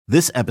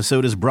This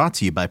episode is brought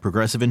to you by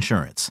Progressive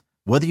Insurance.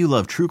 Whether you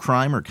love true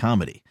crime or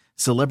comedy,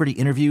 celebrity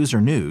interviews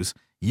or news,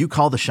 you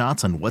call the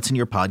shots on what's in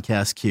your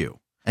podcast queue.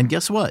 And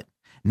guess what?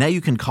 Now you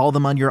can call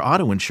them on your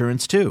auto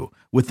insurance too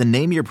with the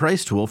Name Your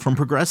Price tool from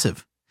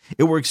Progressive.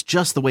 It works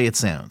just the way it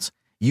sounds.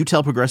 You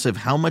tell Progressive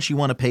how much you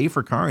want to pay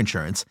for car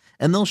insurance,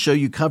 and they'll show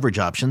you coverage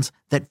options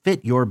that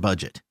fit your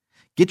budget.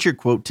 Get your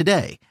quote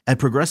today at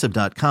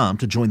Progressive.com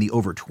to join the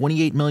over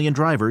 28 million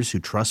drivers who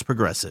trust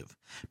Progressive.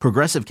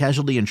 Progressive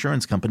Casualty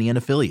Insurance Company and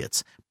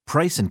Affiliates.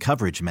 Price and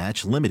coverage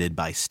match limited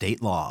by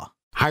state law.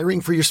 Hiring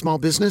for your small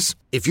business?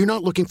 If you're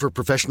not looking for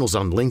professionals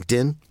on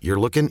LinkedIn, you're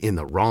looking in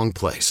the wrong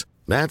place.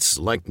 That's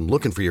like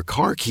looking for your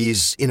car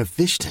keys in a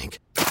fish tank.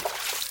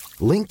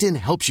 LinkedIn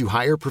helps you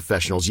hire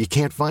professionals you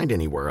can't find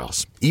anywhere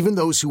else, even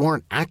those who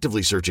aren't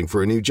actively searching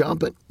for a new job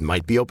but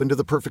might be open to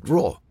the perfect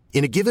role.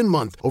 In a given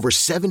month, over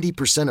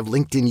 70% of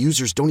LinkedIn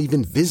users don't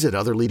even visit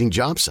other leading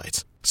job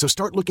sites. So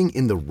start looking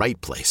in the right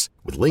place.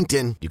 With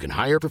LinkedIn, you can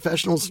hire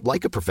professionals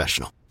like a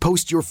professional.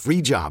 Post your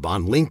free job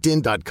on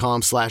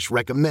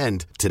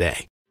linkedin.com/recommend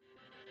today.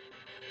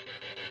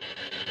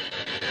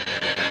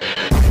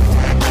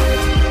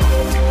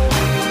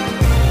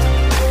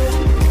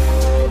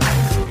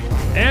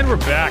 And we're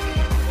back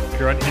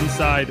here on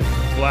Inside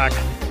Black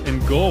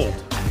and Gold.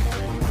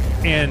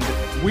 And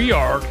we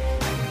are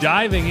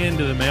diving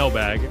into the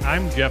mailbag.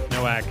 I'm Jeff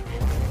Nowak.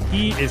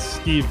 He is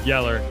Steve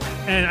Geller.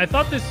 And I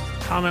thought this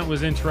comment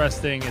was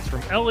interesting. It's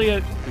from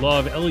Elliot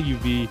Love,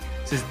 LUV. It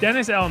says,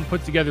 Dennis Allen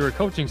put together a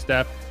coaching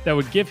staff that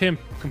would give him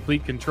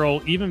complete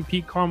control. Even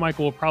Pete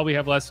Carmichael will probably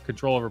have less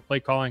control over play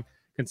calling.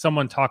 Can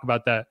someone talk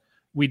about that?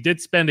 We did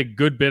spend a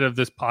good bit of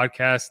this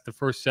podcast, the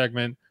first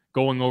segment,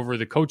 going over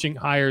the coaching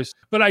hires.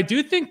 But I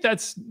do think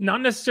that's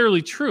not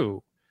necessarily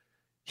true.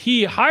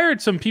 He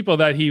hired some people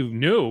that he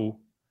knew,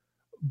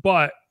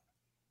 but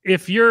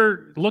if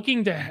you're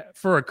looking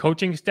for a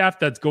coaching staff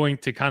that's going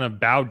to kind of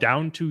bow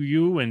down to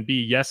you and be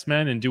yes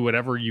men and do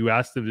whatever you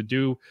ask them to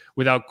do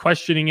without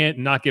questioning it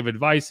and not give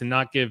advice and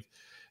not give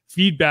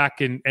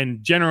feedback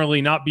and generally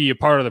not be a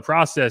part of the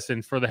process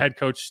and for the head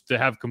coach to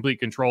have complete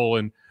control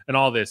and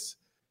all this,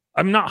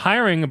 I'm not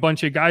hiring a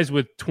bunch of guys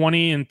with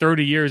 20 and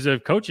 30 years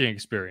of coaching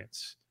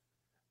experience,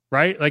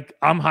 right? Like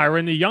I'm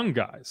hiring the young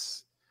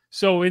guys.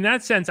 So in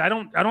that sense, I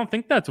don't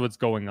think that's what's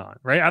going on,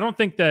 right? I don't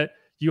think that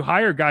you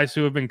hire guys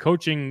who have been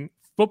coaching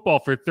football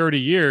for 30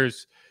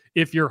 years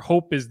if your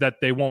hope is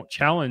that they won't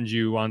challenge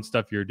you on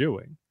stuff you're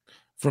doing.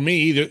 For me,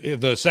 either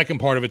the second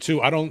part of it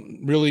too, I don't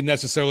really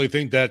necessarily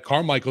think that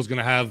Carmichael's going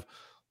to have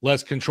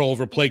less control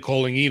over play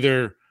calling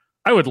either.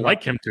 I would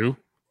like him to.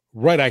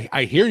 Right.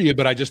 I hear you,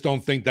 but I just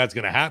don't think that's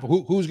going to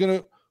happen.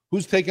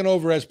 Who's taking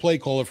over as play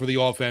caller for the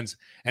offense?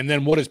 And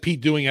then what is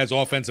Pete doing as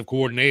offensive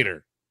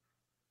coordinator?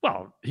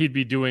 Well, he'd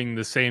be doing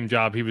the same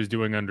job he was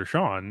doing under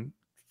Sean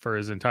for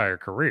his entire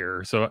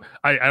career. So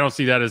I don't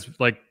see that as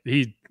like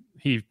he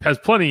has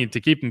plenty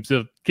to keep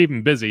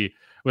him busy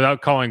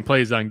without calling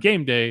plays on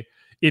game day.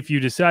 If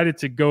you decided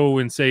to go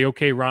and say,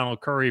 okay,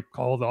 Ronald Curry,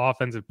 call the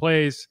offensive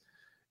plays,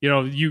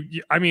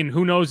 I mean,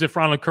 who knows if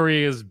Ronald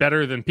Curry is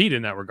better than Pete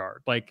in that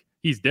regard? Like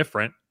he's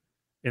different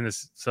in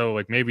this. So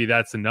like maybe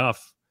that's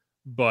enough,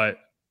 but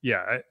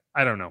yeah,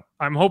 I don't know.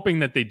 I'm hoping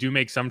that they do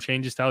make some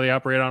changes to how they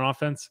operate on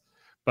offense,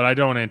 but I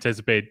don't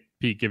anticipate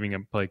Pete giving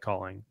him play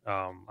calling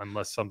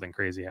unless something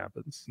crazy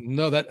happens.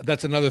 No,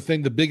 that's another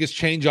thing. The biggest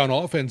change on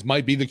offense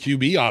might be the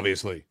QB,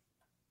 obviously.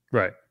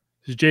 Right.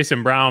 This is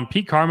Jason Brown.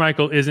 Pete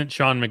Carmichael isn't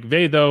Sean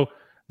McVay, though.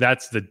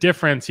 That's the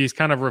difference. He's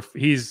kind of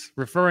he's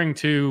referring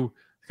to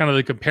kind of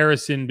the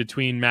comparison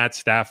between Matt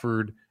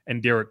Stafford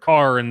and Derek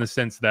Carr in the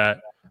sense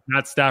that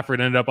Matt Stafford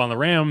ended up on the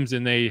Rams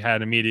and they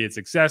had immediate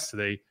success. So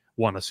they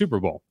won a Super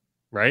Bowl,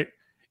 right?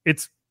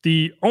 It's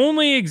the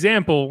only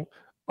example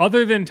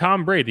other than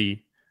Tom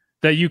Brady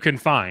that you can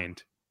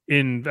find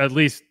in at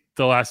least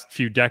the last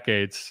few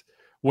decades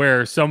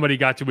where somebody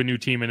got to a new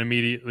team and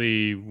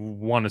immediately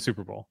won a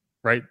Super Bowl,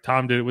 right?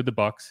 Tom did it with the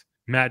Bucs.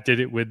 Matt did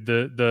it with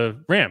the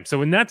Rams.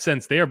 So in that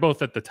sense, they are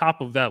both at the top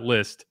of that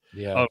list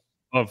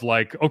of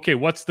like, okay,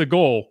 what's the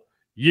goal?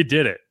 You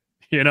did it.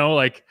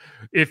 Like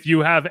if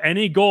you have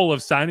any goal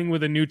of signing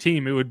with a new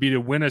team, it would be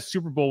to win a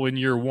Super Bowl in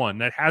year one.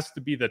 That has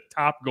to be the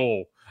top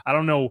goal. I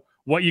don't know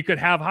what you could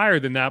have higher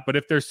than that, but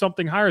if there's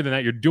something higher than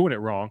that, you're doing it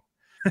wrong.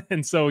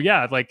 And so,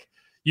 yeah, like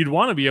you'd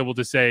want to be able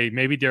to say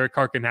maybe Derek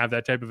Carr can have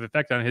that type of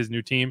effect on his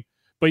new team.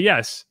 But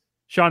yes,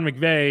 Sean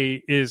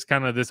McVay is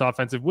kind of this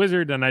offensive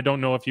wizard. And I don't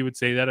know if you would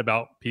say that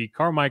about Pete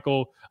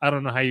Carmichael. I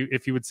don't know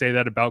if you would say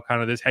that about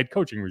kind of this head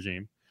coaching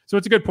regime. So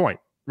it's a good point,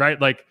 right?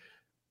 Like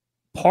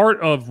part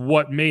of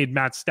what made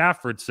Matt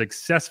Stafford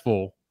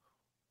successful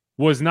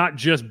was not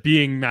just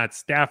being Matt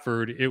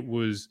Stafford. It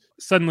was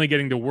suddenly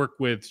getting to work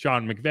with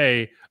Sean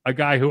McVay, a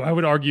guy who I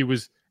would argue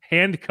was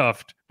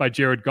handcuffed by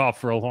Jared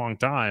Goff for a long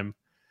time.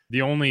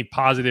 The only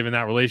positive in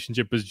that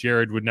relationship was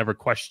Jared would never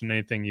question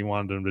anything you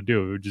wanted him to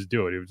do. He would just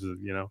do it. It was just,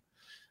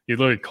 he'd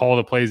literally call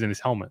the plays in his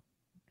helmet.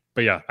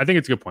 But yeah, I think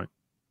it's a good point.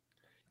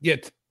 Yeah,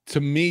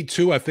 to me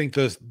too, I think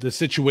the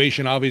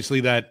situation, obviously,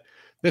 that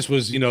this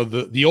was,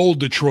 the old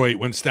Detroit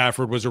when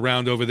Stafford was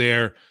around over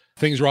there.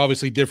 things were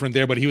obviously different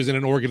there, but he was in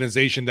an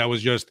organization that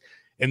was just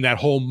in that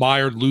whole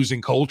mired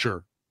losing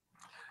culture.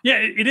 Yeah,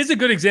 it is a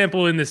good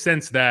example in the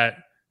sense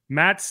that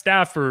Matt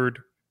Stafford,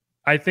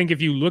 I think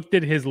if you looked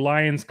at his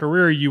Lions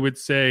career, you would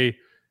say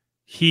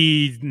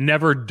he's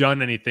never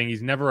done anything.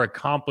 He's never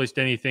accomplished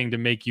anything to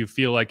make you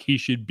feel like he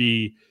should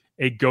be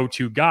a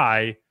go-to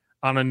guy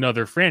on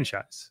another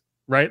franchise,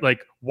 right?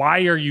 Like,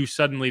 why are you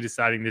suddenly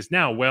deciding this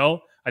now?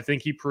 Well, I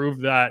think he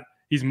proved that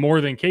he's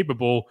more than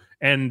capable.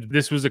 And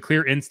this was a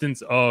clear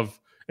instance of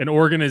an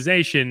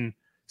organization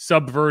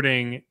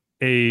subverting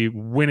a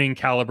winning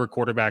caliber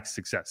quarterback's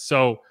success.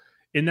 So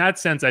in that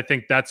sense, I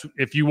think that's,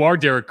 if you are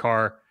Derek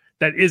Carr,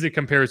 that is a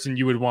comparison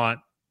you would want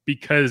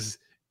because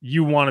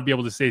you want to be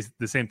able to say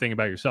the same thing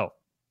about yourself.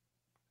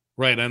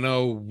 Right. I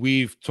know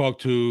we've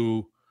talked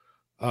to,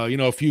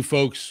 a few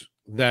folks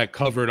that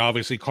covered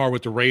obviously Carr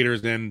with the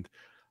Raiders, and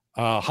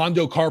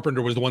Hondo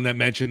Carpenter was the one that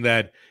mentioned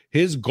that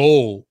his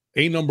goal,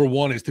 number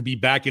one, is to be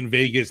back in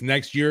Vegas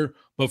next year,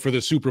 but for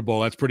the Super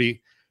Bowl. That's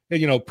pretty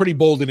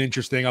bold and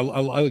interesting.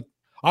 I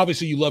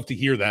obviously you love to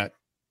hear that.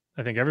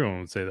 I think everyone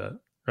would say that.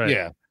 Right.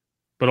 Yeah.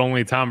 But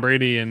only Tom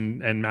Brady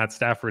and Matt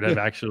Stafford have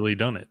actually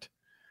done it.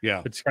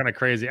 Yeah. It's kind of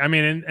crazy. I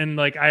mean, and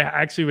like, I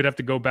actually would have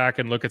to go back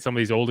and look at some of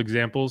these old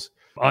examples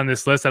on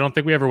this list. I don't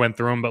think we ever went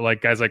through them, but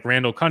like guys like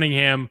Randall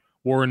Cunningham,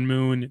 Warren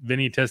Moon,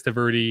 Vinny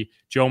Testaverde,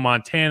 Joe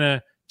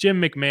Montana,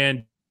 Jim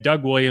McMahon,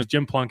 Doug Williams,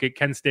 Jim Plunkett,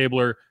 Ken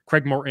Stabler,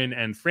 Craig Morton,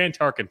 and Fran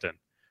Tarkenton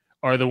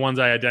are the ones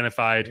I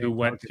identified who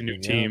went to new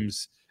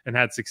teams and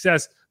had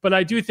success. But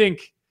I do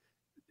think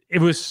it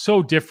was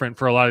so different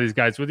for a lot of these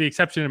guys, with the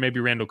exception of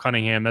maybe Randall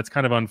Cunningham. That's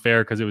kind of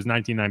unfair because it was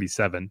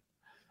 1997.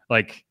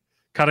 Like,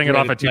 cutting it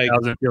off at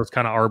 2000 feels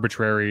kind of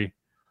arbitrary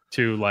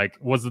to, like,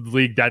 was the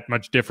league that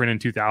much different in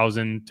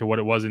 2000 to what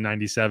it was in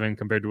 97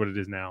 compared to what it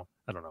is now?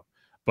 I don't know.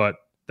 But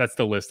that's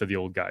the list of the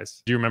old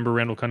guys. Do you remember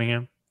Randall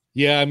Cunningham?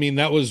 Yeah, I mean,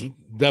 that was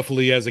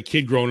definitely, as a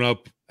kid growing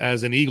up,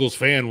 as an Eagles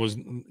fan, was,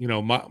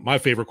 my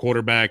favorite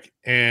quarterback.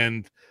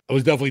 And I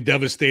was definitely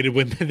devastated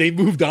when they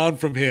moved on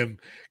from him,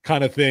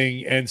 kind of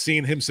thing. And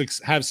seeing him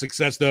have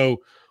success, though,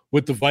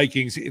 with the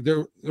Vikings,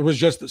 there was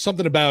just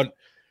something about,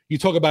 you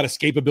talk about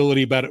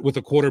escapability about it with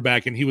a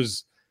quarterback, and he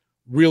was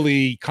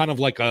really kind of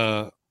like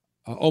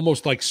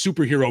almost like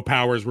superhero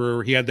powers,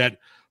 where he had that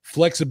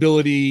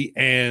flexibility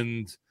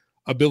and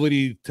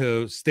ability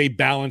to stay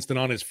balanced and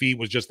on his feet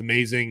was just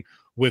amazing,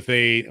 with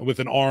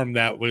an arm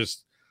that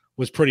was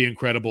pretty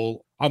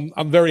incredible.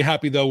 I'm very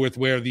happy though with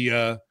where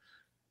the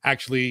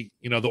the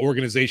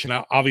organization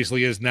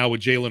obviously is now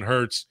with Jalen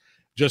Hurts.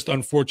 Just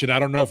unfortunate. I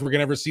don't know if we're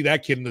gonna ever see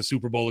that kid in the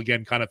Super Bowl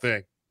again, kind of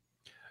thing.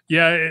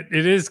 Yeah,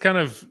 it is kind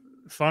of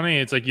funny.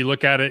 It's like, you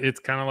look at it, it's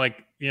kind of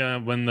like,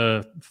 when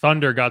the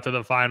Thunder got to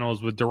the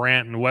finals with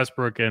Durant and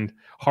Westbrook and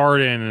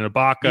Harden and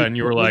Ibaka, and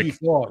you were like,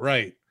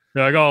 right.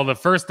 You're like, oh, the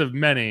first of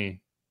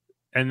many.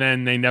 And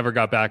then they never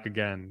got back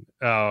again.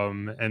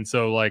 And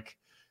so, like,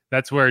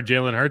 that's where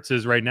Jalen Hurts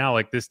is right now.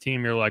 Like, this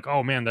team, you're like,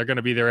 oh man, they're going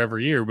to be there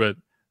every year, but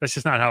that's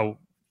just not how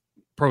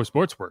pro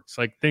sports works.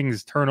 Like,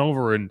 things turn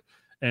over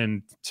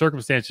and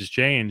circumstances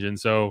change. And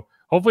so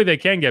hopefully they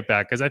can get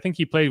back, because I think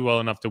he played well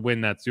enough to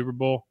win that Super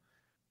Bowl.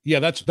 Yeah,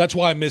 that's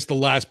why I missed the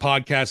last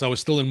podcast. I was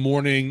still in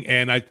mourning,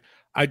 and I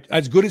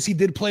as good as he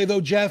did play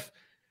though, Jeff,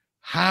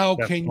 how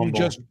can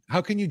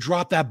you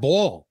drop that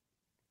ball?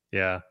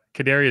 Yeah,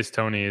 Kadarius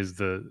Toney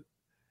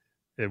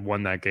it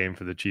won that game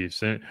for the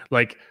Chiefs. And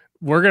like,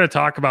 we're going to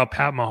talk about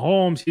Pat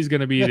Mahomes. He's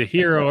going to be the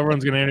hero.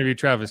 Everyone's going to interview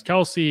Travis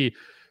Kelce.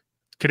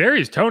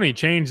 Kadarius Toney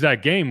changed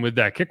that game with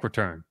that kick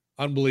return.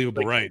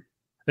 Unbelievable, right?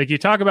 Like, you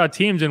talk about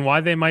teams and why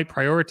they might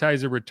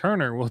prioritize a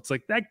returner. Well, it's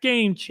like that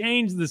game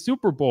changed the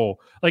Super Bowl.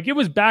 Like, it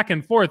was back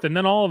and forth, and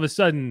then all of a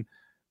sudden,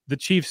 the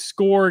Chiefs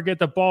score, get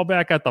the ball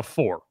back at the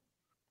 4.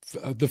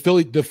 The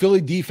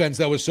Philly defense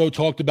that was so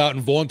talked about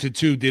and vaunted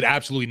too did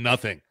absolutely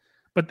nothing.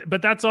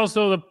 But that's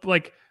also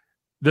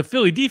the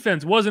Philly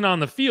defense wasn't on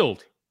the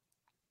field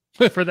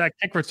for that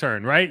kick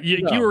return, right?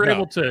 You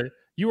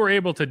were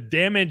able to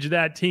damage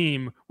that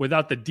team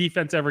without the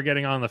defense ever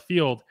getting on the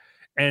field,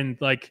 and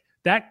like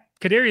that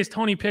Kadarius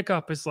Toney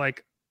pickup is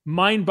like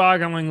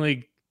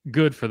mind-bogglingly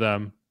good for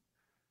them.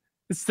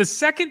 It's the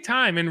second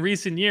time in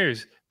recent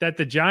years that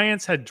the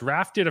Giants had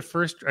drafted a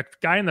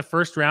guy in the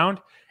first round,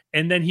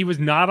 and then he was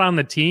not on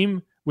the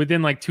team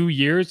within like 2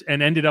 years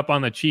and ended up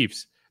on the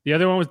Chiefs. The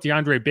other one was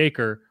DeAndre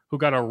Baker, who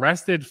got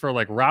arrested for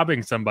like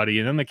robbing somebody,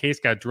 and then the case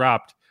got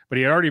dropped, but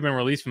he had already been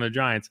released from the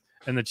Giants,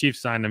 and the Chiefs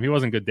signed him. He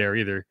wasn't good there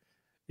either.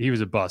 He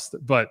was a bust,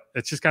 but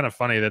it's just kind of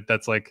funny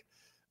that's like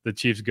the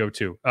Chiefs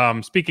go-to.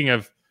 Speaking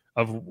of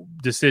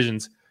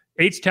decisions,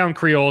 H-Town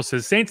Creole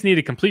says Saints need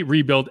a complete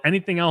rebuild.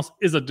 Anything else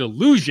is a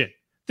delusion.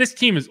 This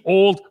team is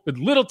old with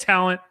little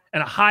talent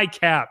and a high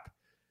cap.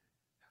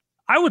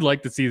 I would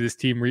like to see this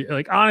team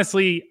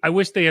honestly, I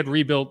wish they had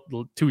rebuilt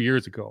 2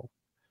 years ago.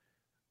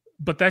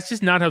 But that's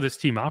just not how this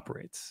team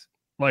operates.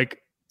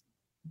 Like,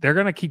 they're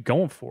going to keep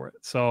going for it.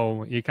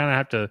 So you kind of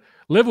have to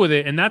live with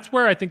it. And that's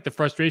where I think the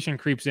frustration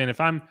creeps in. If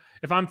I'm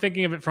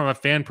thinking of it from a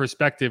fan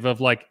perspective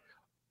of like,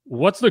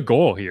 what's the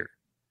goal here?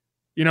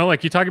 You know,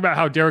 like you talk about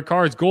how Derek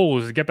Carr's goal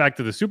was to get back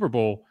to the Super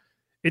Bowl.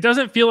 It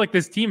doesn't feel like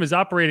this team is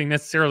operating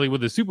necessarily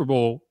with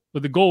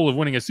the goal of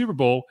winning a Super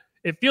Bowl.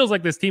 It feels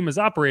like this team is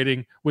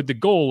operating with the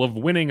goal of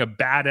winning a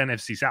bad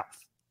NFC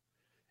South.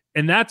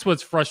 And that's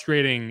what's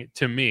frustrating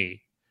to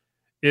me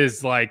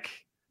is like,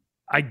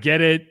 I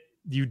get it.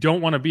 You don't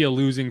want to be a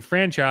losing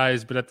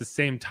franchise, but at the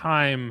same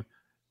time,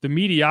 the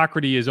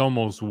mediocrity is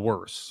almost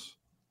worse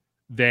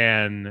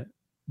than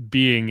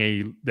being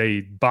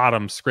a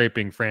bottom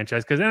scraping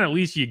franchise, because then at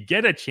least you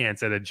get a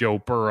chance at a Joe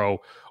Burrow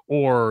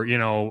or, you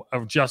know,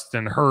 a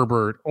Justin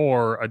Herbert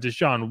or a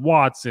Deshaun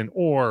Watson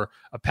or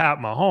a Pat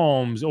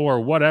Mahomes or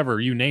whatever,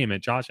 you name it.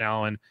 Josh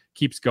Allen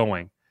keeps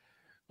going.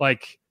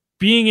 Like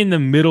being in the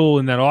middle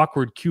in that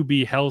awkward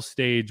QB hell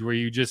stage where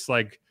you just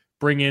like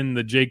bring in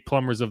the Jake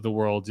Plumbers of the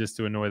world just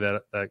to annoy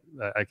that I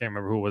can't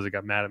remember who it was that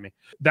got mad at me.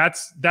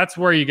 That's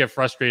where you get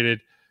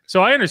frustrated.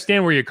 So I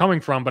understand where you're coming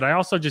from, but I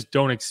also just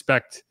don't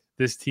expect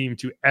this team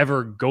to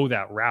ever go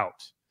that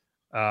route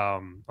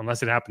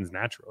unless it happens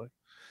naturally.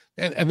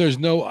 And there's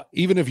no,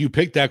 even if you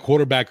pick that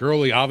quarterback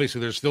early,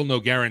 obviously there's still no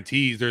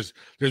guarantees. There's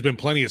been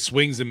plenty of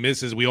swings and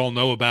misses we all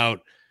know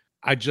about.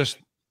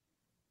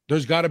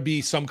 There's got to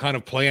be some kind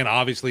of plan,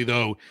 obviously,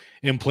 though,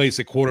 in place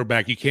at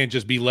quarterback. You can't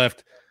just be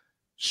left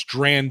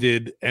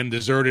stranded and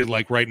deserted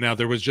like right now.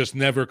 There's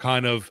never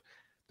been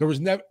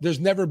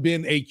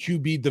a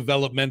QB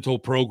developmental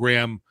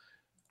program,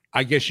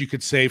 I guess you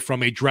could say,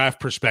 from a draft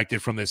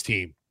perspective from this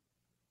team.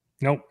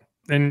 Nope.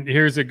 And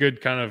here's a good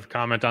kind of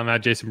comment on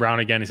that. Jason Brown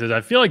again. He says,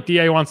 I feel like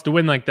DA wants to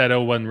win like that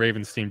 0-1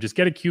 Ravens team. Just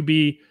get a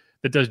QB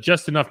that does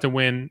just enough to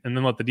win and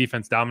then let the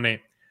defense dominate.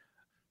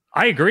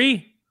 I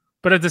agree.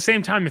 But at the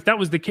same time, if that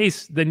was the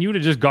case, then you would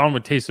have just gone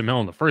with Taysom Hill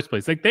in the first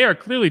place. Like they are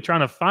clearly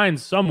trying to find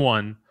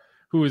someone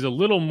who is with a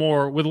little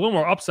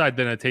more upside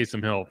than a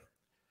Taysom Hill.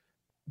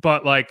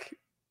 But like,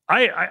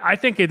 I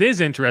think it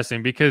is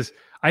interesting because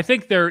I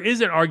think there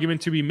is an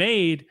argument to be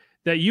made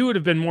that you would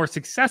have been more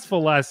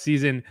successful last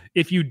season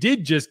if you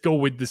did just go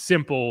with the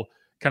simple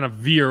kind of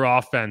veer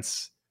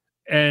offense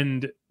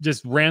and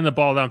just ran the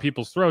ball down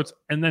people's throats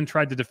and then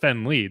tried to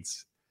defend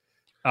leads.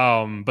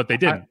 But they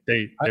didn't.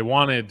 They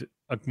wanted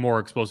a more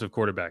explosive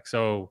quarterback.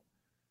 So,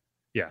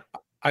 yeah.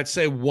 I'd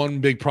say one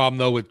big problem,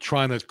 though, with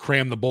trying to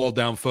cram the ball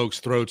down folks'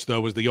 throats, though,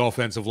 was the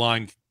offensive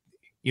line,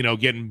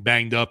 getting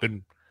banged up,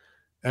 and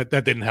that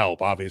didn't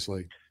help,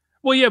 obviously.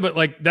 Well, yeah, but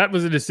like that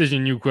was a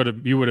decision you would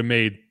have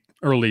made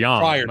early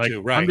on. Prior to,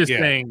 right. I'm just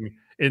saying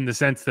in the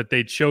sense that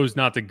they chose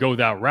not to go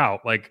that route.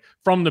 Like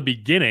from the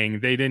beginning,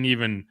 they didn't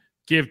even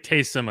give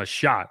Taysom a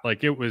shot.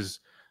 Like it was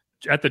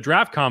at the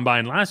draft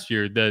combine last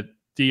year that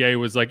DA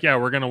was like, yeah,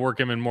 we're going to work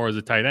him in more as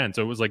a tight end.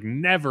 So it was like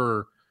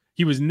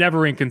he was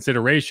never in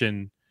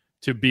consideration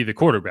to be the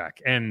quarterback.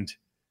 And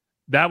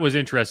that was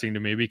interesting to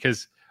me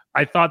because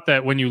I thought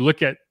that when you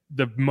look at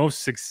the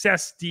most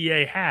success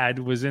DA had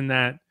was in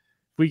that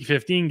Week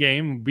 15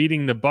 game,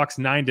 beating the Bucs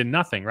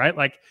 9-0, right?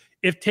 Like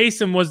if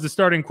Taysom was the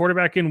starting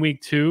quarterback in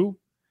Week 2,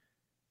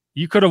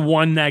 you could have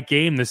won that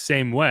game the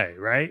same way,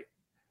 right?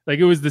 Like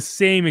it was the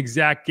same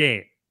exact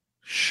game.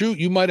 Shoot,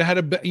 you might have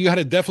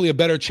had definitely a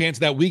better chance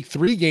that Week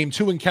 3 game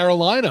too in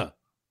Carolina.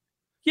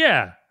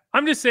 Yeah,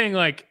 I'm just saying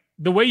like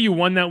the way you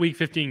won that Week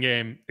 15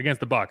 game against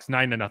the Bucs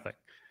 9-0.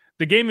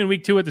 The game in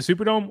Week 2 at the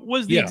Superdome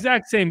was the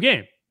exact same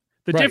game.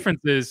 The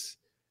difference is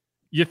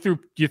you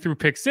threw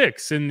pick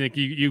six and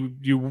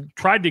you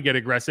tried to get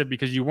aggressive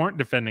because you weren't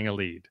defending a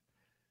lead.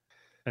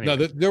 Anyway.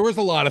 No, there was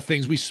a lot of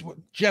things.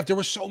 Jeff, there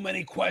were so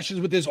many questions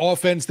with this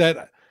offense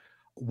that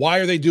why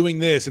are they doing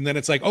this? And then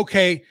it's like,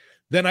 okay,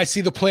 then I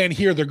see the plan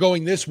here. They're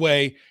going this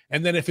way.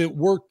 And then if it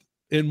worked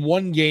in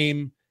one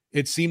game,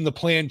 it seemed the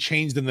plan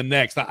changed in the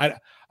next.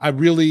 I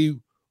really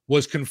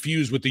was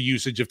confused with the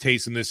usage of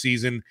Taysom this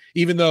season,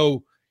 even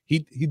though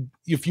he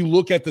if you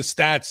look at the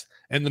stats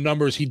and the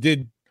numbers, he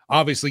did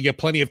obviously get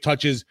plenty of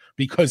touches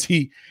because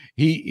he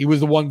was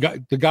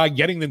the guy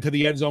getting them to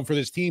the end zone for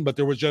this team, but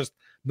there was just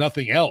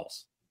nothing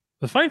else.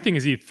 The funny thing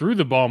is he threw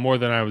the ball more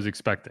than I was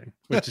expecting,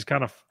 which is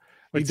kind of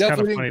he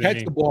definitely didn't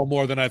catch the ball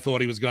more than I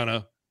thought he was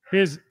gonna.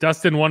 Here's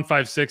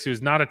Dustin156,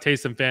 who's not a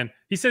Taysom fan.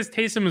 He says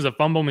Taysom is a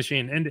fumble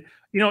machine. And,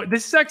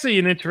 this is actually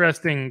an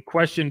interesting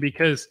question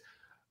because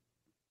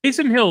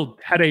Taysom Hill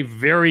had a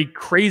very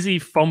crazy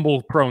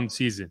fumble-prone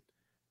season.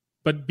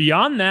 But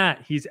beyond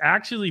that, he's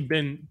actually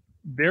been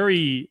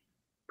very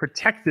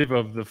protective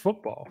of the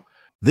football.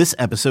 This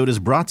episode is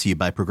brought to you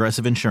by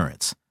Progressive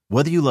Insurance.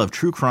 Whether you love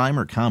true crime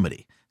or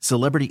comedy,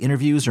 celebrity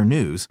interviews or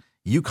news,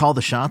 you call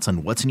the shots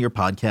on what's in your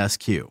podcast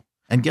queue.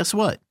 And guess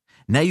what?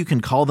 Now you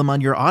can call them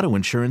on your auto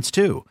insurance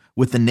too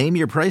with the Name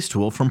Your Price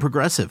tool from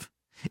Progressive.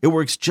 It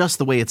works just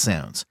the way it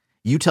sounds.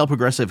 You tell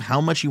Progressive how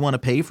much you want to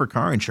pay for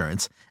car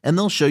insurance, and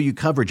they'll show you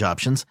coverage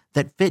options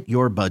that fit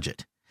your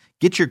budget.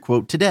 Get your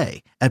quote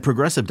today at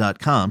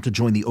Progressive.com to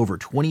join the over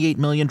 28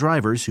 million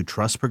drivers who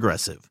trust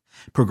Progressive.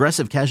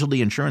 Progressive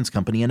Casualty Insurance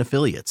Company and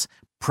Affiliates.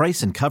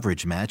 Price and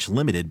coverage match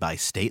limited by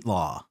state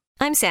law.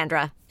 I'm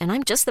Sandra, and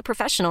I'm just the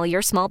professional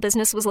your small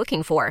business was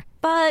looking for.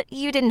 But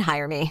you didn't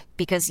hire me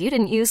because you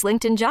didn't use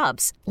LinkedIn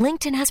Jobs.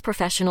 LinkedIn has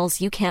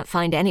professionals you can't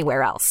find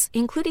anywhere else,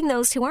 including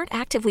those who aren't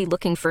actively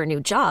looking for a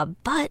new job,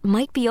 but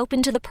might be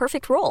open to the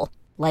perfect role,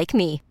 like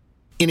me.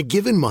 In a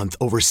given month,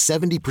 over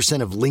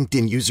 70% of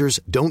LinkedIn users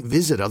don't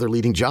visit other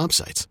leading job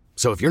sites.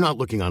 So if you're not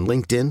looking on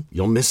LinkedIn,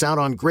 you'll miss out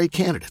on great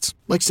candidates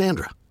like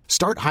Sandra.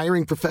 Start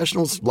hiring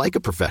professionals like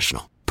a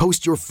professional.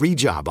 Post your free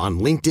job on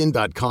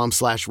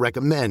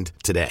linkedin.com/recommend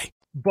today.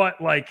 But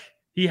like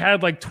he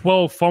had like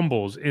 12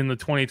 fumbles in the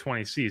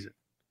 2020 season.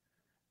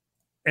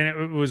 And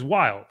it was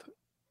wild.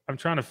 I'm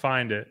trying to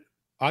find it.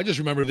 I just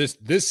remember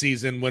this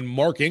season when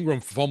Mark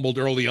Ingram fumbled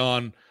early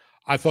on.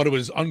 I thought it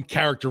was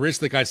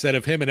uncharacteristic, I said,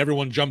 of him, and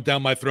everyone jumped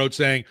down my throat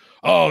saying,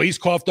 oh, he's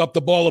coughed up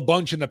the ball a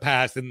bunch in the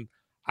past. And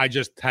I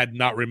just had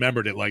not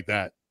remembered it like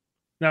that.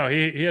 No,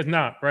 he has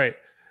not. Right.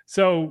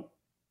 So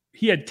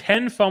he had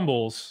 10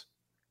 fumbles,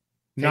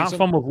 not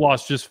fumbles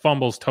lost, just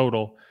fumbles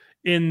total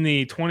in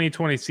the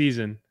 2020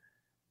 season.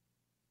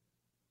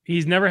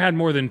 He's never had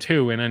more than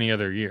 2 in any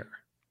other year,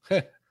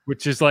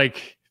 which is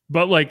like,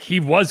 but like he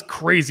was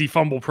crazy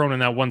fumble prone in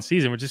that one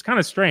season, which is kind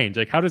of strange.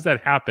 Like, how does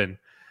that happen?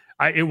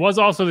 It was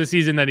also the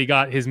season that he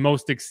got his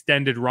most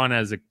extended run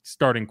as a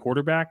starting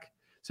quarterback.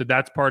 So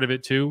that's part of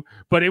it too.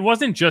 But it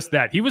wasn't just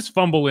that. He was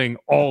fumbling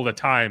all the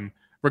time,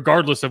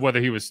 regardless of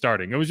whether he was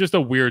starting. It was just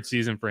a weird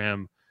season for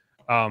him.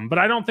 But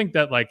I don't think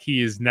that like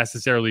he is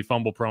necessarily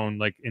fumble prone,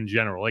 like in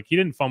general. Like he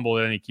didn't fumble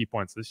at any key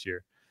points this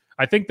year.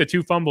 I think the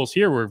 2 fumbles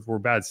here were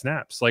bad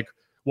snaps. Like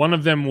one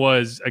of them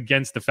was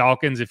against the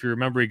Falcons. If you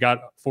remember, he got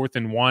 4th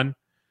and 1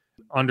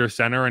 under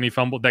center and he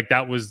fumbled. Like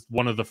that was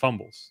one of the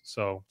fumbles.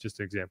 So just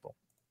an example.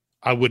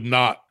 I would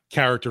not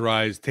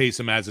characterize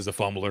Taysom as a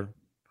fumbler.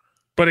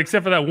 But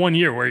except for that 1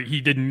 year where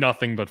he did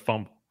nothing but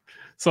fumble.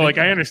 So like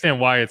I understand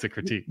why it's a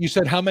critique. You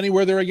said how many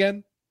were there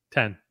again?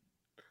 10.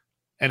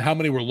 And how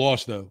many were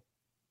lost though?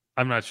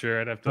 I'm not sure.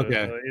 I'd have to.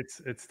 Okay.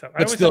 It's tough.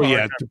 But still,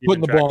 yeah,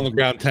 putting the ball on the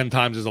ground 10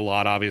 times is a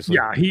lot, obviously.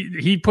 Yeah,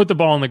 he put the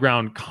ball on the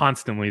ground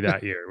constantly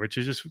that year, which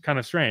is just kind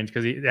of strange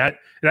because it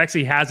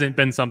actually hasn't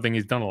been something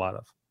he's done a lot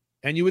of.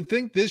 And you would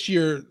think this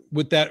year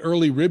with that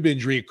early rib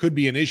injury, it could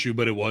be an issue,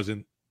 but it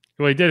wasn't.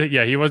 Well, he did it.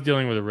 Yeah, he was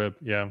dealing with a rib.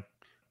 Yeah.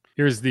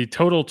 Here's the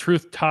total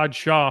truth. Todd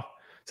Shaw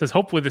says,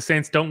 hopefully the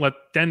Saints don't let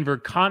Denver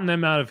con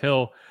them out of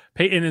Hill.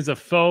 Peyton is a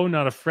foe,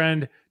 not a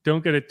friend.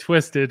 Don't get it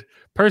twisted.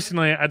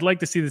 Personally, I'd like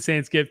to see the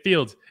Saints get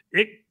Fields.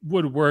 It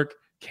would work.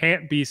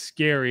 Can't be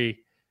scary.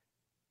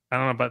 I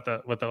don't know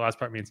about what the last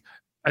part means.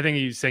 I think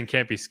he's saying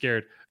can't be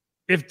scared.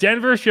 If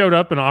Denver showed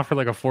up and offered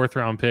like a 4th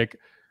round pick,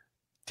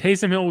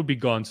 Taysom Hill would be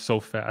gone so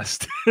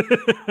fast.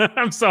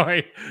 I'm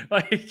sorry.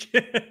 Like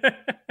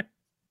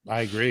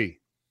I agree.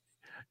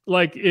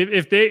 Like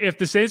if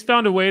the Saints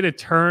found a way to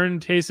turn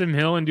Taysom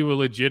Hill into a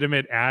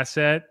legitimate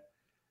asset,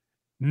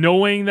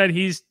 knowing that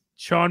he's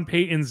Sean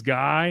Payton's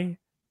guy,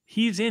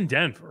 he's in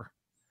Denver.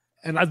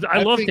 And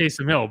I love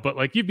Taysom Hill, but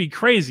like you'd be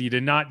crazy to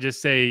not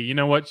just say, you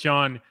know what,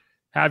 Sean,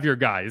 have your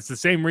guy. It's the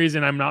same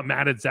reason I'm not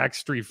mad at Zach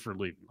Strief for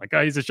leaving. Like,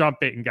 oh, he's a Sean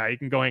Payton guy. He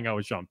can go hang out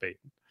with Sean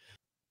Payton.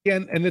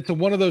 And it's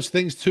one of those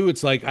things too.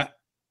 It's like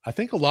I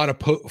think a lot of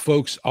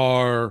folks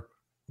are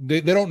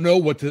they don't know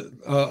what to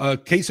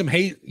Taysom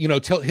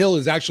Hill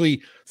is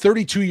actually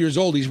 32 years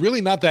old. He's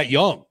really not that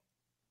young.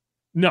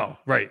 No,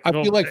 right. I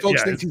feel like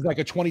folks think he's like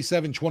a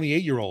 27,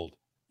 28-year-old.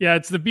 Yeah,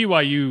 it's the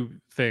BYU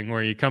thing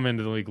where you come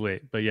into the league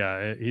late. But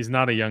yeah, he's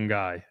not a young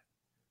guy.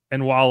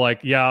 And while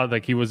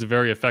he was a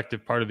very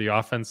effective part of the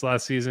offense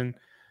last season,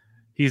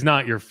 he's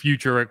not your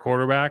future at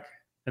quarterback.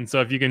 And so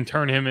if you can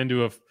turn him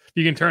into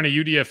you can turn a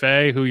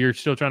UDFA who you're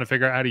still trying to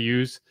figure out how to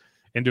use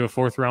into a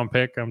 4th round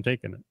pick, I'm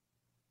taking it.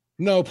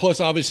 No, plus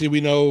obviously we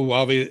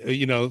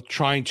know,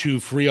 trying to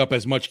free up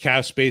as much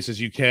cap space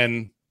as you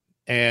can.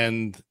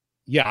 And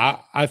yeah,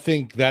 I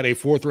think that a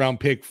 4th round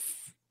pick,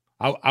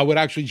 I would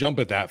actually jump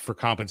at that for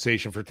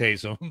compensation for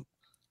Taysom.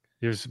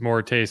 Here's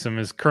more Taysom.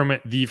 Is Kermit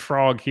the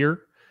Frog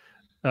here?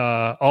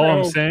 All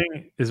I'm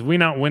saying is we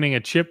not winning a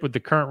chip with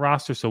the current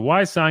roster, so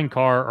why sign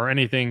Carr or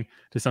anything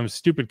to some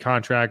stupid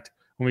contract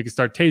when we can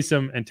start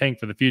Taysom and tank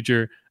for the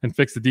future and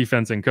fix the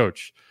defense and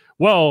coach?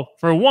 Well,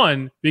 for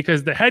one,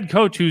 because the head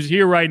coach who's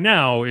here right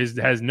now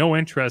has no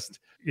interest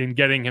in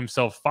getting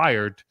himself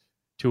fired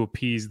to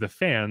appease the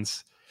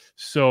fans,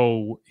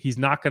 so he's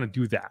not going to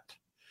do that.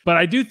 But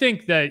I do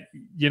think that,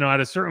 at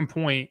a certain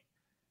point,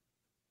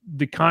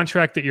 the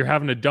contract that you're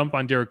having to dump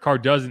on Derek Carr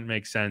doesn't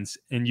make sense,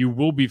 and you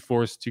will be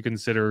forced to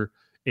consider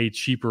a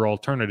cheaper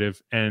alternative.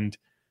 And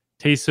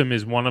Taysom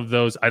is one of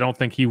those. I don't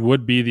think he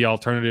would be the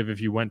alternative if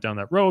you went down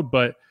that road,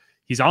 but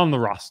he's on the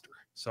roster.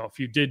 So if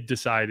you did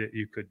decide it,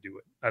 you could do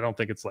it. I don't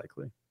think it's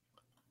likely.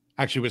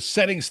 Actually, was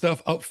setting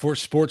stuff up for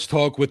sports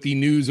talk with the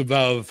news of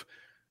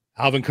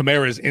Alvin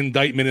Kamara's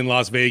indictment in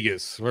Las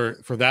Vegas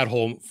for that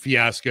whole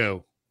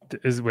fiasco.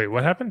 Wait,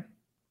 what happened?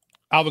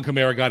 Alvin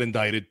Kamara got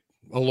indicted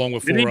along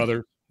with 4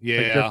 others.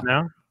 Yeah. Like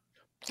now?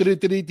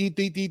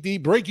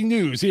 Breaking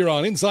news here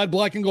on Inside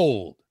Black and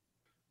Gold.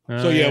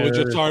 So yeah,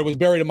 it was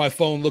buried in my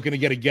phone looking to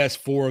get a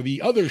guest for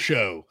the other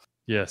show.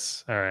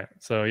 Yes. All right.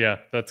 So yeah,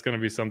 that's going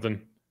to be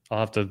something. I'll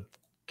have to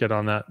get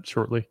on that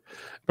shortly.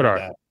 But all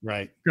right,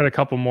 Right. got a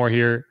couple more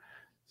here.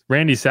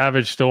 Randy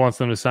Savage still wants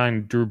them to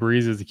sign Drew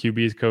Brees as the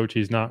QB's coach.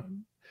 He's not.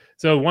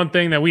 So one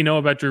thing that we know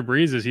about Drew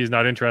Brees is he's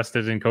not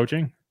interested in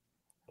coaching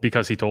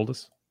because he told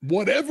us.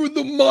 Whatever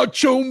the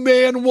Macho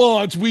Man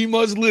wants, we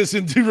must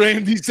listen to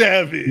Randy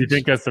Savage. You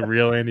think that's the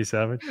real Andy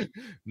Savage?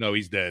 No,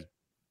 he's dead.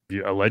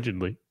 Yeah,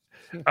 allegedly.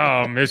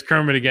 There's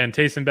Kermit again.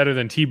 Taysom better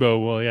than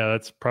Tebow. Well, yeah,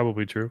 that's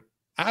probably true.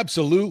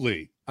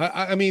 Absolutely.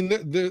 I mean,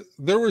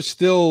 there were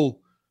still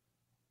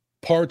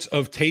parts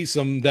of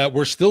Taysom that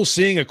we're still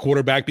seeing a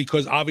quarterback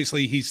because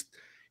obviously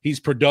he's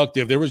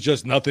productive. There was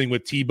just nothing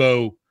with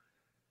Tebow.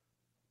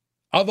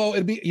 Although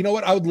it'd be, you know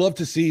what, I would love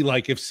to see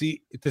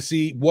to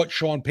see what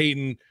Sean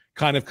Payton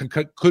kind of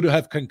could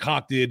have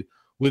concocted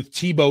with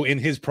Tebow in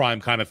his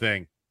prime kind of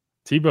thing.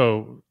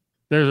 Tebow,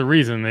 there's a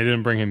reason they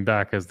didn't bring him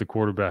back as the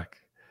quarterback.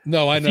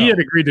 No, I know. If he had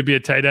agreed to be a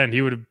tight end,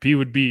 he would have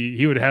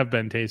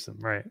been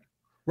Taysom, right?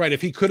 Right.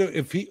 If he could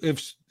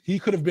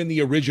have been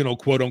the original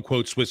quote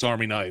unquote Swiss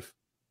Army knife.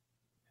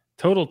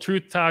 Total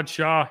truth, Todd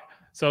Shaw.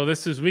 So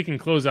we can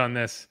close on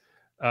this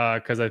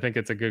because I think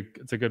it's a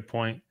good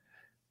point. It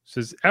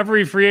says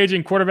every free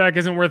agent quarterback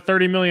isn't worth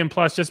 30 million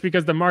plus just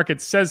because the market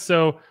says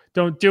so.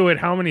 Don't do it.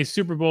 How many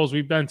Super Bowls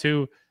we've been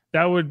to?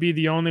 That would be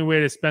the only way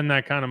to spend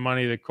that kind of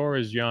money. The core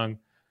is young.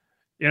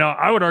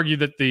 I would argue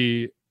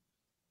that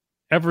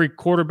every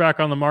quarterback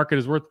on the market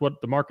is worth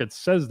what the market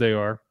says they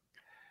are.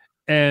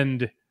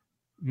 And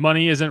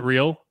money isn't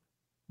real.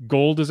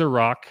 Gold is a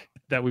rock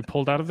that we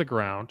pulled out of the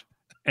ground.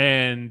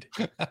 And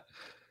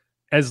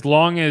as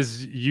long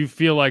as you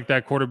feel like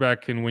that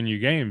quarterback can win you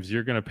games,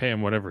 you're going to pay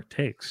him whatever it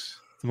takes.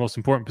 It's the most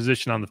important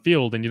position on the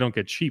field, and you don't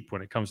get cheap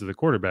when it comes to the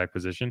quarterback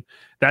position.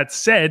 That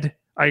said,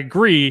 I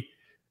agree,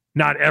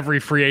 not every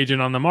free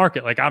agent on the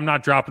market. Like, I'm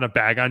not dropping a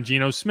bag on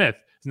Geno Smith.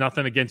 It's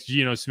nothing against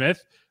Geno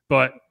Smith,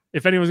 but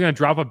if anyone's going to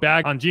drop a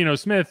bag on Geno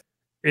Smith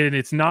and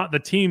it's not the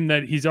team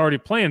that he's already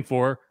playing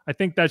for, I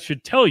think that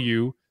should tell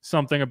you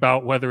something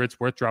about whether it's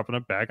worth dropping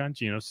a bag on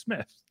Geno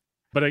Smith.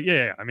 But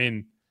I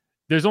mean,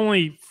 there's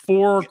only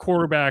 4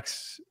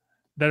 quarterbacks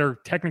that are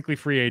technically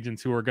free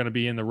agents who are going to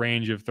be in the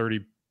range of 30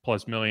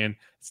 plus million.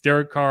 It's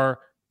Derek Carr,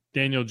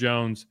 Daniel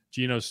Jones,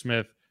 Geno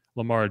Smith,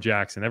 Lamar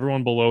Jackson.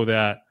 Everyone below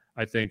that,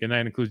 I think, and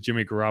that includes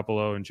Jimmy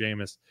Garoppolo and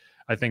Jameis,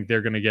 I think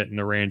they're going to get in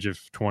the range of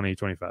 20,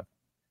 25.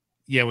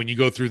 Yeah, when you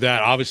go through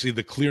that, obviously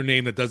the clear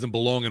name that doesn't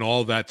belong in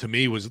all of that to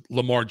me was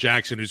Lamar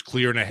Jackson, who's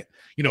clear and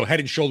head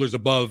and shoulders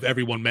above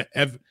everyone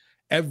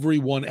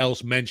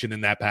else mentioned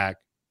in that pack.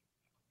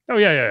 Oh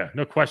yeah,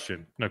 no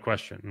question.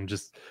 I'm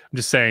just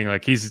saying,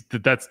 like,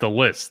 that's the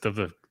list of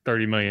the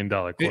 $30 million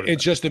quarterback.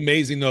 It's just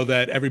amazing though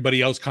that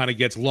everybody else kind of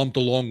gets lumped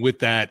along with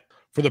that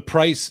for the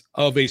price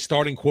of a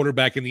starting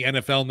quarterback in the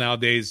NFL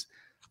nowadays.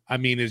 I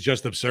mean, it's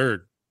just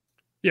absurd.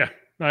 Yeah,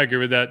 I agree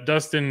with that.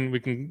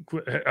 Dustin,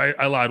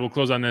 I lied. We'll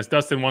close on this.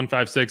 Dustin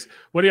 156.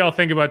 What do y'all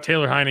think about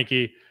Taylor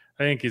Heineke?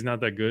 I think he's not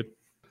that good.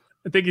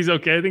 I think he's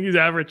okay. I think he's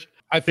average.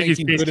 I think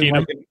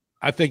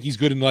he's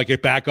good in like a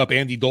backup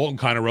Andy Dalton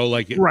kind of role,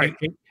 like right.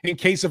 In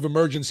case of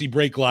emergency,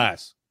 break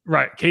glass.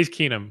 Right. Case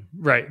Keenum.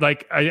 Right.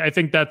 Like I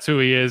think that's who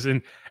he is.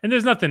 And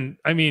there's nothing,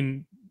 I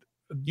mean,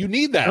 you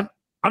need that.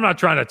 I'm not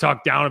trying to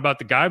talk down about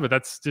the guy, but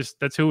that's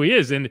who he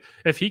is. And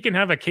if he can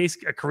have a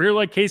career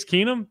like Case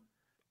Keenum,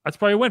 that's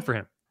probably a win for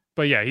him.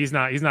 But yeah, he's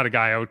not a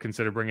guy I would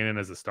consider bringing in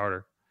as a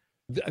starter.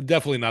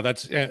 Definitely not.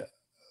 That's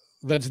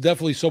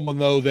definitely someone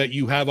though that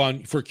you have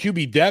on for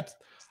QB depth.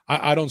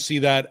 I don't see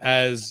that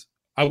as,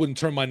 I wouldn't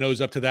turn my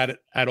nose up to that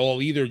at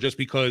all either, just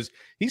because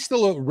he's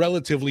still a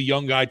relatively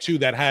young guy too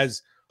that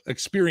has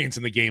experience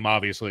in the game,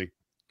 obviously.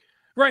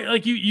 Right.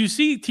 Like you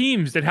see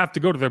teams that have to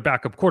go to their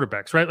backup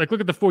quarterbacks, right? Like look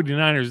at the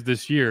 49ers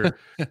this year,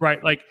 right?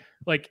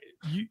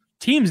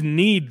 Teams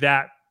need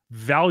that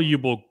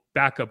valuable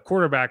backup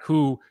quarterback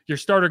who your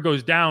starter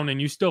goes down and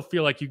you still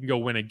feel like you can go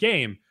win a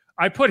game.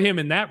 I put him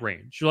in that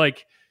range.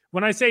 Like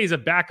when I say he's a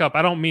backup,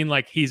 I don't mean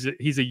like he's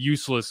a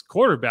useless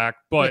quarterback,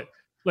 but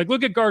like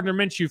look at Gardner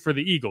Minshew for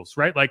the Eagles,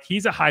 right? Like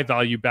he's a high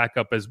value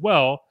backup as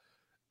well.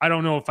 I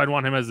don't know if I'd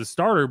want him as a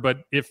starter, but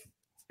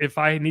if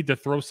I need to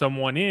throw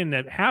someone in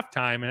at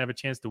halftime and have a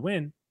chance to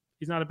win,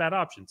 he's not a bad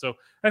option. So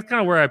that's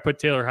kind of where I put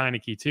Taylor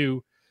Heineke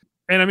too.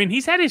 And I mean,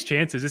 he's had his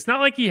chances. It's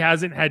not like he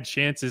hasn't had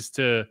chances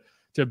to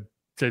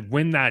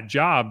win that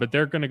job, but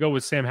they're going to go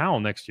with Sam Howell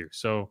next year.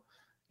 So,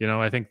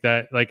 I think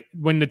that like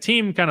when the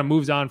team kind of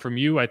moves on from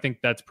you, I think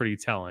that's pretty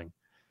telling.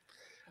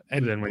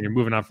 And then when you're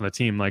moving on from the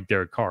team like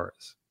Derek Carr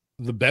is.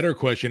 The better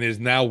question is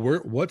now,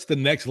 what's the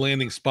next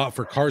landing spot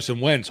for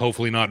Carson Wentz?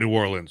 Hopefully not New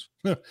Orleans.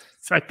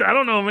 I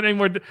don't know how many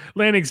more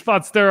landing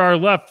spots there are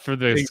left for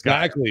this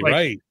Exactly, guy. Like,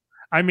 right.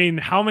 I mean,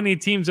 how many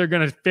teams are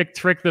going to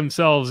trick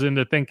themselves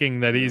into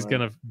thinking that he's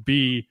going to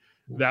be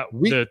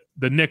the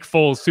Nick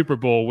Foles Super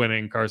Bowl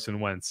winning Carson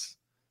Wentz?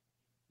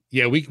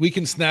 Yeah, we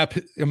can snap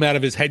him out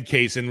of his head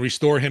case and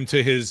restore him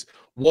to his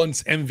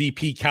once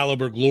MVP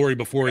caliber glory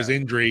before his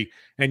injury.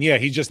 And yeah,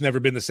 he's just never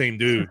been the same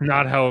dude.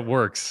 Not how it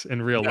works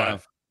in real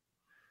life.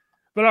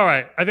 But all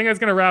right, I think that's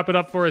going to wrap it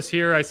up for us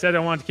here. I said I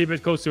wanted to keep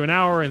it close to an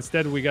hour.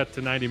 Instead, we got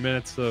to 90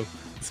 minutes, so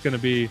it's going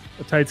to be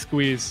a tight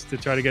squeeze to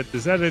try to get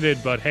this edited.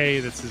 But hey,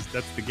 that's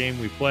the game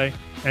we play.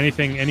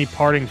 Any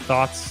parting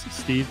thoughts,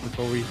 Steve,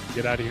 before we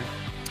get out of here?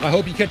 I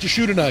hope you catch a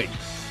shoe tonight.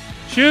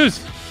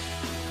 Shoes.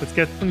 Let's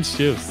get some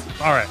shoes.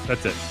 All right,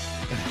 that's it.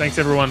 Thanks,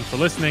 everyone, for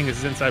listening. This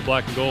is Inside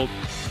Black and Gold.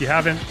 If you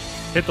haven't,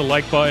 hit the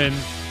like button,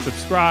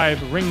 subscribe,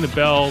 ring the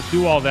bell,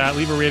 do all that.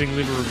 Leave a rating,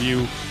 leave a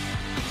review.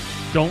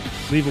 Don't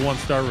leave a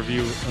 1-star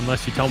review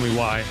unless you tell me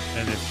why.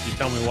 And if you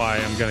tell me why,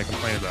 I'm going to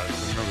complain about it.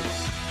 So remember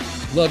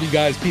that. Love you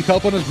guys. Keep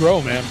helping us grow,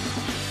 man.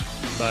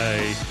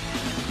 Bye.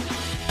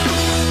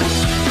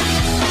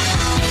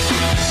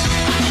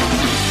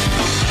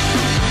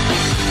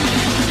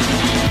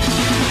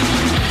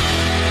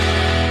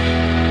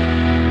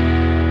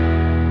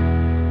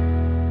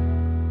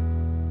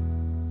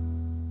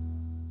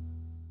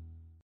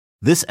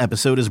 This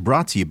episode is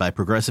brought to you by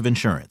Progressive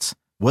Insurance.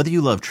 Whether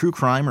you love true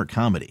crime or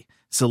comedy,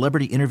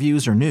 celebrity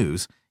interviews or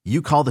news,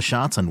 you call the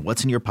shots on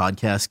what's in your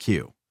podcast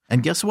queue.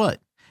 And guess what?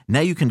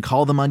 Now you can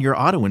call them on your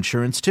auto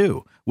insurance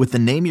too with the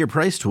Name Your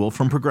Price tool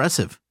from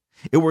Progressive.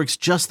 It works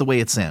just the way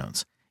it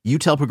sounds. You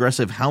tell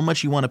Progressive how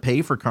much you want to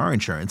pay for car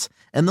insurance,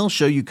 and they'll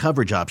show you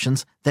coverage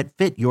options that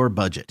fit your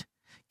budget.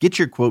 Get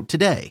your quote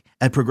today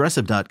at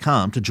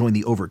Progressive.com to join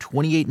the over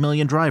 28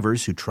 million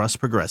drivers who trust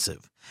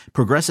Progressive.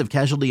 Progressive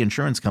Casualty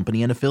Insurance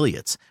Company and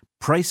Affiliates.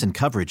 Price and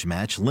coverage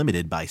match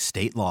limited by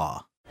state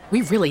law.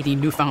 We really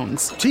need new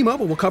phones.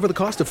 T-Mobile will cover the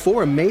cost of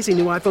 4 amazing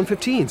new iPhone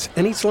 15s,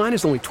 and each line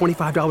is only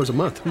 $25 a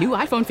month. New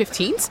iPhone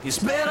 15s? It's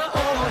better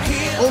over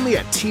here. Only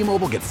at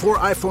T-Mobile, get 4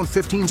 iPhone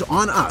 15s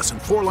on us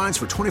and 4 lines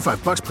for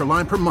 $25 per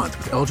line per month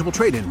with eligible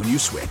trade-in when you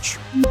switch.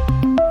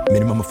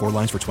 Minimum of 4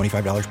 lines for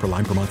 $25 per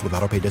line per month with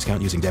autopay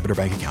discount using debit or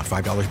bank account.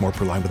 $5 more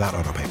per line without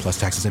autopay, plus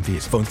taxes and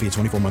fees. Phone fee at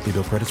 24 monthly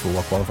bill credits for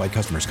well-qualified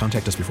customers.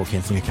 Contact us before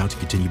canceling account to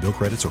continue bill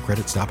credits or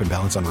credit stop and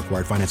balance on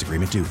required finance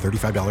agreement due.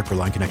 $35 per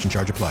line connection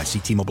charge applies. See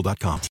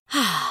T-Mobile.com.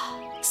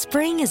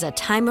 Spring is a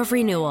time of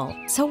renewal,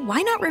 so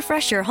why not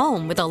refresh your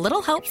home with a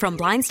little help from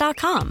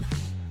Blinds.com?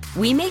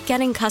 We make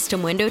getting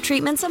custom window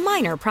treatments a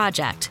minor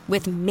project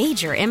with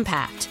major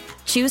impact.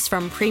 Choose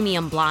from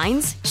premium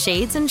blinds,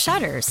 shades, and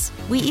shutters.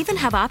 We even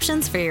have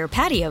options for your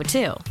patio,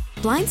 too.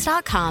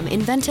 Blinds.com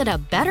invented a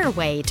better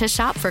way to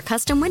shop for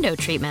custom window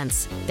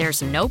treatments.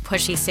 There's no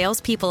pushy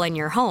salespeople in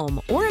your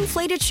home or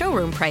inflated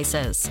showroom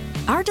prices.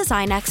 Our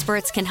design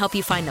experts can help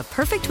you find the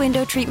perfect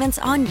window treatments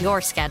on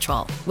your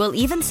schedule. We'll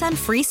even send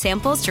free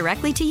samples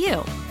directly to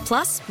you.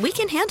 Plus, we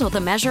can handle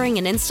the measuring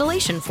and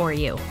installation for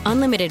you.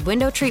 Unlimited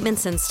window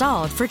treatments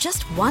installed for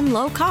just one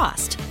low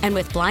cost. And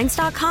with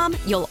Blinds.com,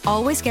 you'll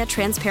always get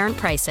transparent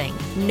pricing.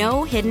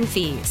 No hidden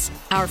fees.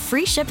 Our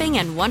free shipping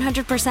and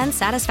 100%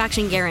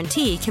 satisfaction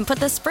guarantee can put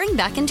the spring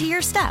back into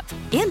your step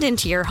and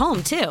into your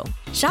home, too.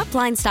 Shop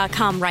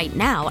Blinds.com right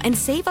now and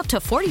save up to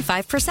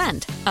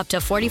 45%. Up to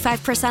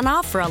 45%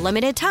 off for a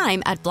limited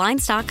time at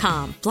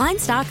Blinds.com.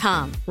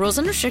 Blinds.com. Rules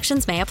and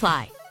restrictions may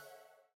apply.